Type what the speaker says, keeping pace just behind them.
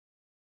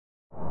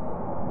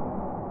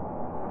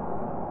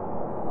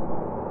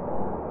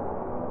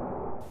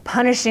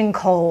punishing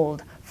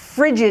cold,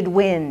 frigid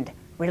wind,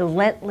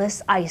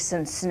 relentless ice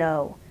and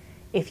snow.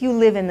 If you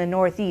live in the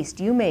Northeast,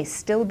 you may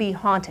still be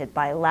haunted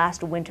by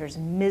last winter's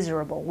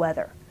miserable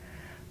weather.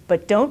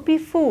 But don't be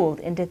fooled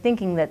into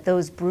thinking that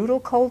those brutal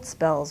cold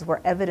spells were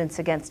evidence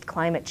against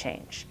climate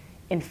change.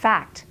 In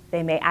fact,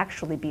 they may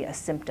actually be a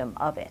symptom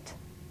of it.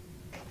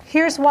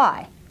 Here's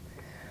why.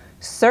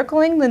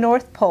 Circling the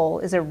North Pole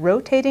is a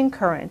rotating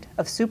current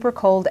of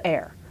supercold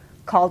air,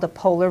 called a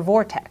polar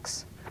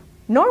vortex.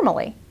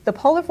 Normally, the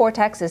polar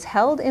vortex is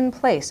held in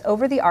place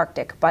over the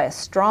Arctic by a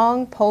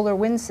strong polar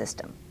wind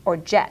system, or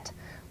jet,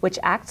 which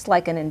acts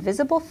like an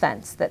invisible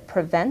fence that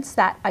prevents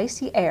that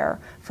icy air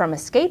from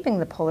escaping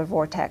the polar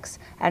vortex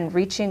and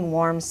reaching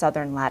warm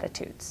southern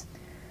latitudes.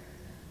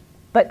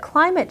 But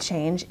climate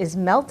change is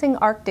melting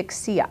Arctic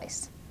sea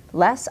ice.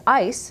 Less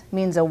ice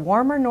means a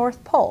warmer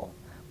North Pole,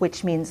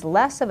 which means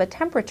less of a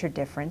temperature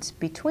difference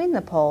between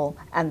the pole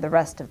and the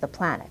rest of the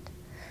planet.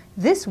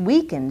 This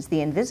weakens the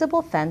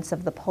invisible fence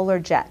of the polar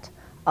jet,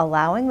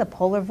 allowing the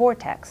polar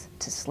vortex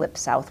to slip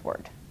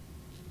southward.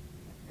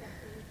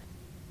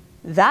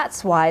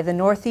 That's why the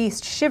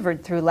Northeast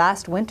shivered through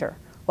last winter,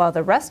 while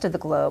the rest of the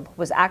globe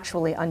was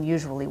actually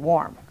unusually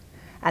warm.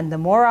 And the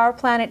more our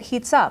planet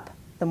heats up,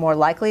 the more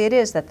likely it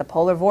is that the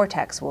polar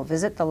vortex will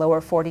visit the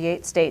lower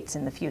 48 states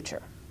in the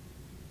future.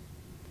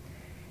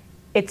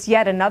 It's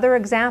yet another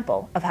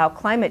example of how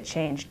climate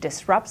change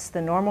disrupts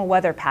the normal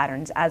weather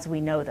patterns as we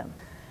know them.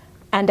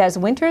 And as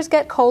winters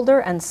get colder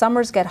and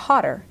summers get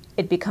hotter,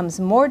 it becomes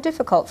more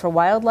difficult for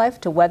wildlife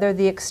to weather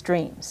the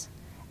extremes.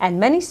 And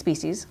many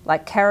species,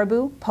 like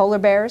caribou, polar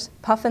bears,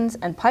 puffins,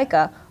 and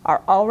pika,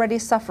 are already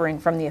suffering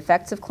from the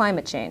effects of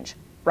climate change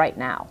right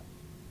now.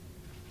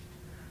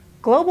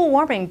 Global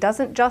warming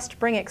doesn't just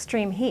bring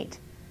extreme heat.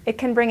 It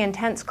can bring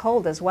intense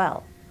cold as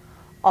well.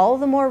 All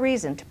the more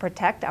reason to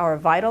protect our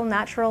vital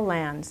natural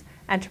lands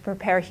and to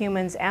prepare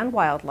humans and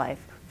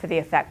wildlife for the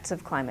effects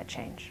of climate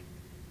change.